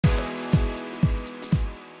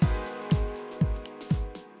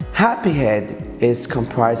Happy Head is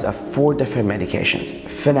comprised of 4 different medications: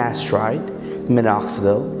 finasteride,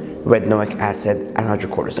 minoxidil, retinoic acid, and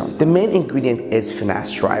hydrocortisone. The main ingredient is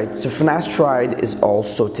finasteride. So finasteride is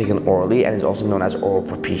also taken orally and is also known as oral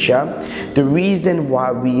Propecia. The reason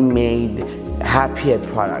why we made Happy Head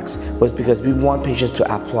products was because we want patients to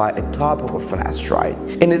apply a topical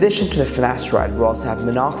finasteride. In addition to the finasteride, we also have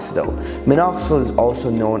minoxidil. Minoxidil is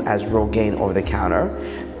also known as Rogaine over-the-counter.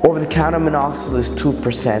 Over-the-counter minoxidil is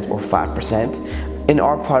 2% or 5%. In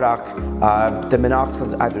our product, the minoxidil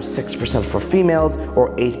is either 6% for females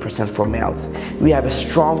or 8% for males. We have a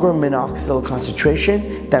stronger minoxidil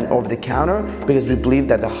concentration than over-the-counter because we believe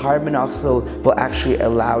that the higher minoxidil will actually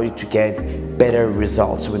allow you to get better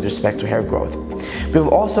results with respect to hair growth. We've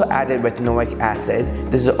also added retinoic acid.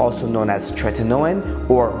 This is also known as tretinoin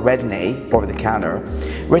or Retin-A over-the-counter.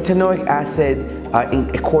 Retinoic acid,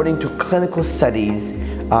 according to clinical studies,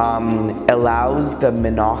 allows the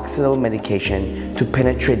minoxidil medication to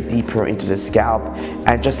penetrate deeper into the scalp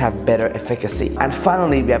and just have better efficacy. And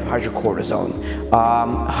finally, we have hydrocortisone.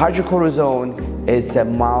 Hydrocortisone is a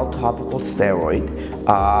mild topical steroid.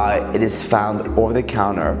 It is found over the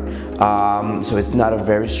counter, so it's not a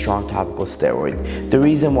very strong topical steroid. The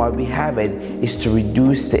reason why we have it is to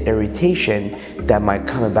reduce the irritation that might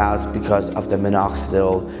come about because of the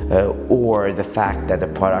minoxidil or the fact that the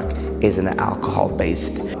product is an alcohol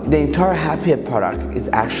based. The entire Happy Head product is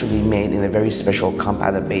actually made in a very special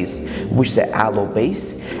compounded base, which is the aloe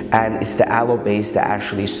base, and it's the aloe base that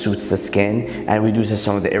actually suits the skin and reduces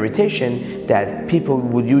some of the irritation that people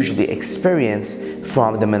would usually experience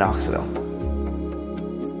from the minoxidil.